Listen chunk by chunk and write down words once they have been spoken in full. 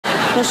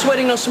No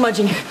sweating, no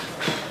smudging.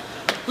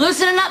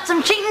 Loosening up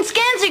some cheating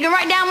skins so you can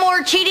write down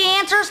more cheaty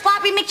answers,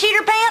 floppy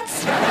McCheater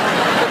pants?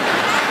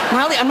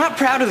 Molly, I'm not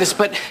proud of this,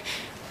 but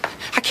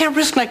I can't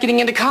risk not getting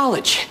into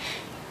college.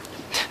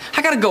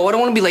 I gotta go. I don't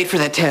want to be late for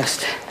that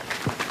test.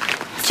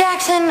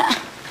 Jackson.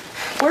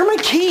 Where are my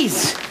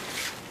keys?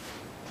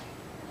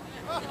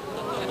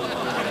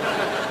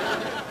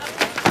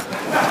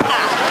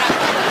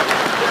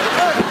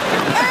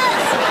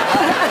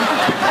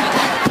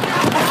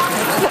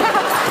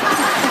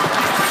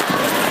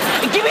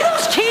 Give me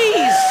those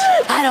keys!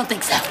 I don't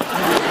think so.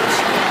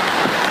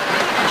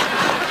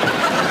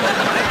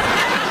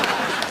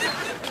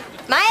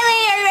 Miley,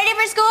 are you ready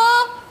for school?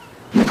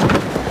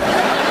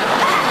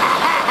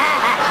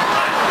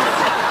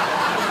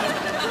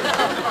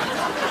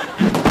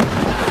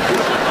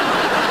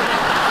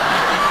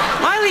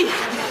 Miley,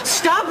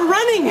 stop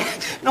running!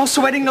 No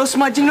sweating, no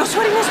smudging, no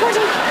sweating, no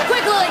smudging.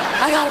 Quick, Lily,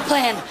 I got a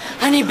plan.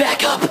 I need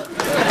backup. Of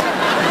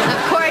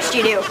course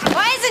you do.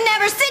 Why is it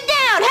never sit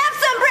down? Have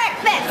some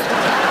breakfast.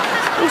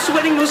 No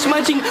sweating, no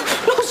smudging,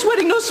 no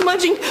sweating, no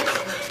smudging.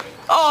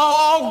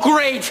 Oh,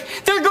 great.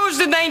 There goes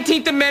the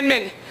 19th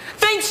Amendment.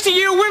 Thanks to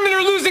you, women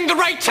are losing the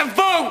right to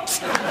vote.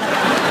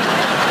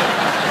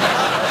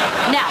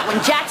 Now,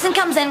 when Jackson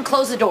comes in,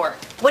 close the door.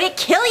 Would it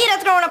kill you to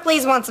throw in a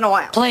please once in a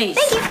while? Please.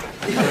 Thank you.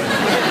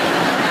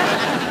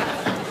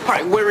 All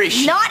right, where is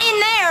she? Not in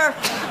there.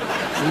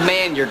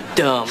 Man, you're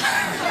dumb.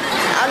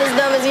 Not as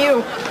dumb as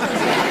you.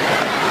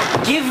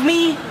 Give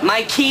me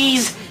my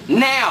keys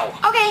now.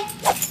 Okay.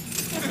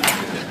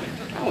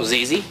 That was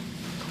easy.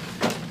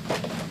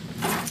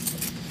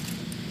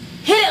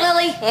 Hit it,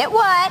 Lily. Hit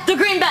what? The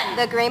green button.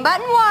 The green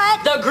button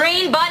what? The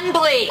green button,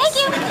 please. Thank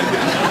you.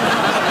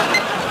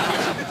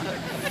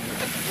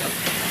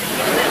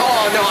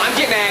 Oh, no, I'm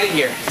getting out of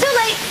here. Too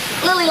late.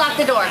 Lily, lock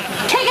the door.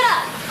 Take it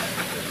up.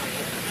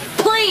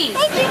 Please.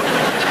 Thank you.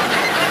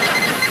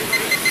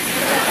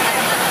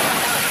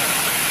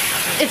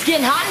 It's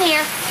getting hot in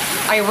here.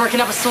 Are you working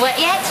up a sweat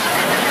yet?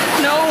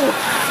 No.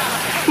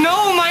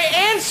 No, my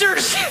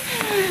answers.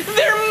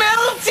 They're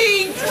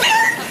melting.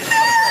 They're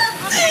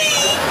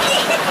melting.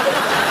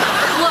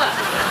 Look,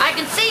 I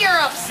can see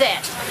you're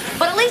upset.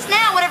 But at least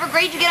now, whatever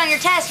grade you get on your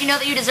test, you know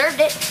that you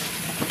deserved it.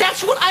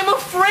 That's what I'm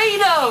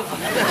afraid of.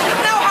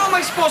 Now how am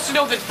I supposed to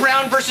know that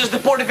Brown versus the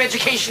Board of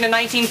Education in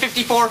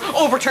 1954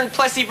 overturned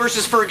Plessy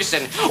versus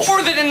Ferguson?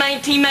 Or that in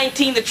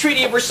 1919 the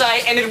Treaty of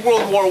Versailles ended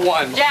World War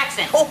I?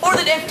 Jackson. Or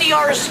that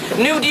FDR's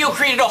New Deal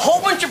created a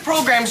whole bunch of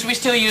programs we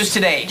still use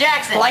today.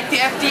 Jackson. Like the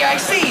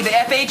FDIC, the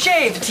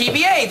FHA, the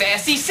TBA, the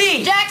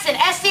SEC. Jackson,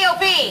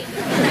 SCOP.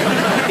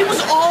 It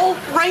was all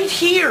right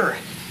here.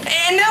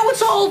 And now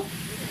it's all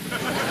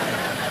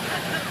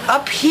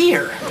up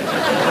here.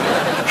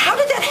 How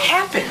did that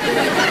happen?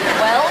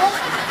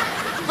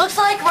 Well, looks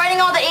like writing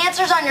all the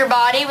answers on your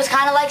body was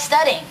kind of like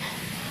studying.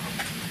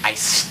 I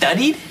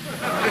studied?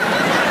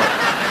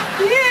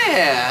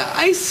 Yeah,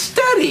 I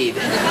studied.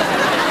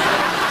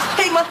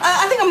 Hey, Mom,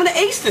 I think I'm gonna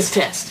ace this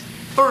test.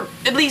 Or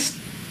at least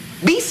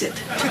beat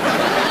it.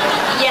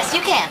 Yes,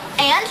 you can.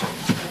 And?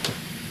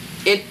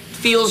 It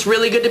feels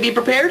really good to be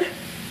prepared.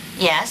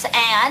 Yes,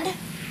 and?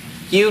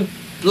 You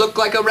look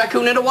like a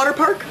raccoon at a water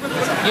park.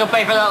 You'll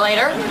pay for that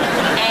later.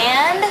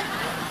 And?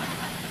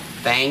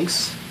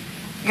 Thanks.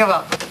 You're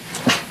welcome.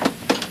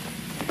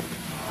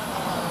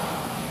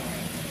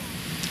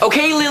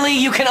 Okay, Lily,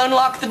 you can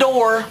unlock the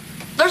door.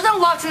 There's no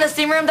locks in the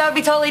steam room. That would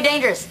be totally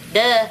dangerous.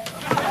 Duh.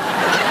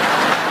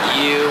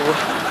 You.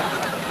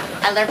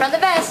 I learned from the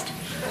best.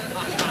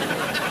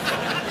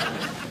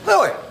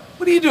 Lily,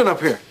 what are you doing up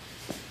here?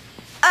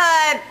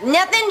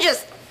 Nothing,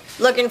 just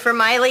looking for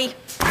Miley.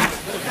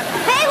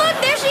 Hey, look,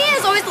 there she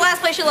is. Always the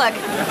last place you look.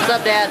 What's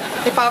up, Dad?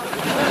 Hey, Pop.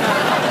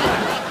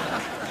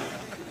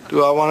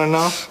 Do I want to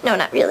know? No,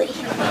 not really.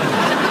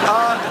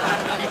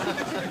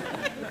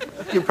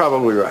 You're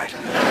probably right.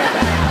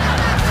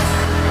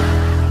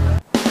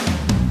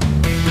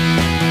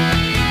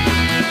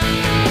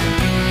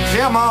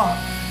 Yeah, Mom.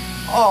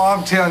 Oh,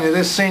 I'm telling you,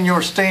 this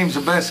Senior Steam's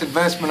the best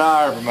investment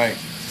I ever made.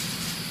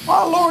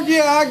 My Lord,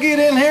 yeah, I get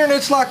in here and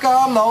it's like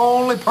I'm the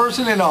only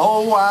person in the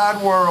whole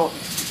wide world.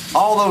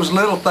 All those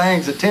little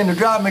things that tend to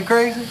drive me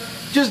crazy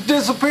just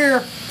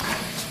disappear.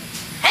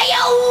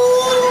 Hey-yo!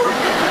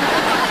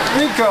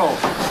 Nico,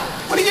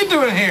 what are you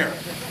doing here?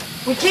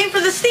 We came for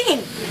the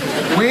steam.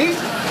 We?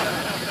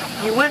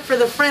 You went for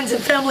the friends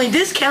and family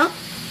discount.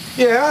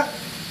 Yeah.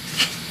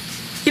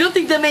 You don't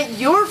think that meant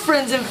your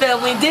friends and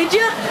family, did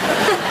you?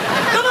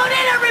 Come on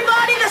in,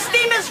 everybody. The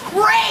steam is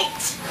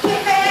great.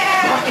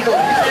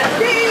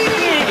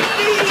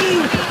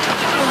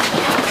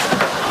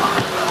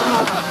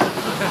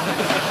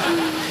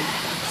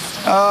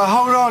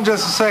 Hold on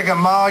just a second,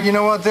 Ma. You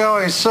know what they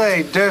always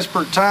say,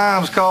 desperate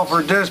times call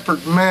for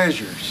desperate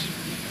measures.